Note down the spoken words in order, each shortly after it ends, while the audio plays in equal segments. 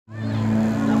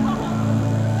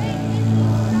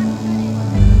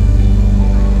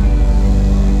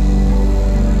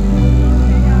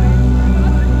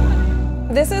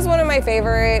my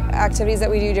favorite activities that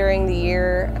we do during the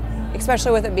year,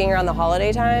 especially with it being around the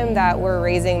holiday time, that we're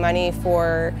raising money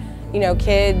for,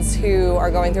 kids who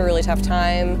are going through a really tough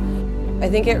time. I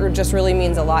think it just really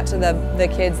means a lot to the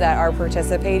kids that are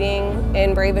participating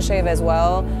in Brave a Shave as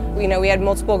well. We had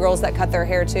multiple girls that cut their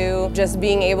hair too. Just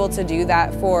being able to do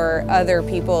that for other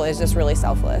people is just really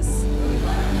selfless.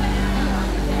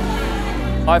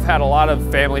 I've had a lot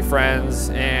of family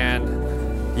friends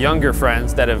and younger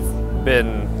friends that have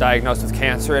been diagnosed with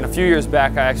cancer, and a few years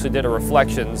back I actually did a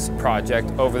reflections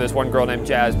project over this one girl named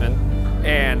Jasmine,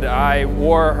 and I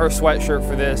wore her sweatshirt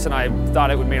for this, and I thought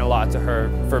it would mean a lot to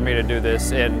her for me to do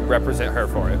this and represent her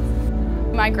for it.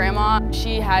 My grandma,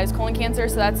 she has colon cancer,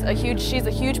 so she's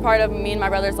a huge part of me and my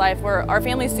brother's life. Our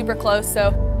family's super close, so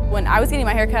when I was getting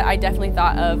my hair cut, I definitely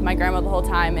thought of my grandma the whole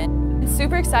time. And it's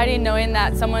super exciting knowing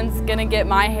that someone's gonna get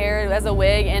my hair as a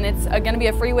wig, and it's gonna be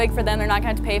a free wig for them. They're not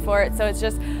gonna have to pay for it, so it's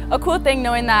just a cool thing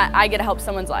knowing that I get to help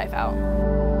someone's life out.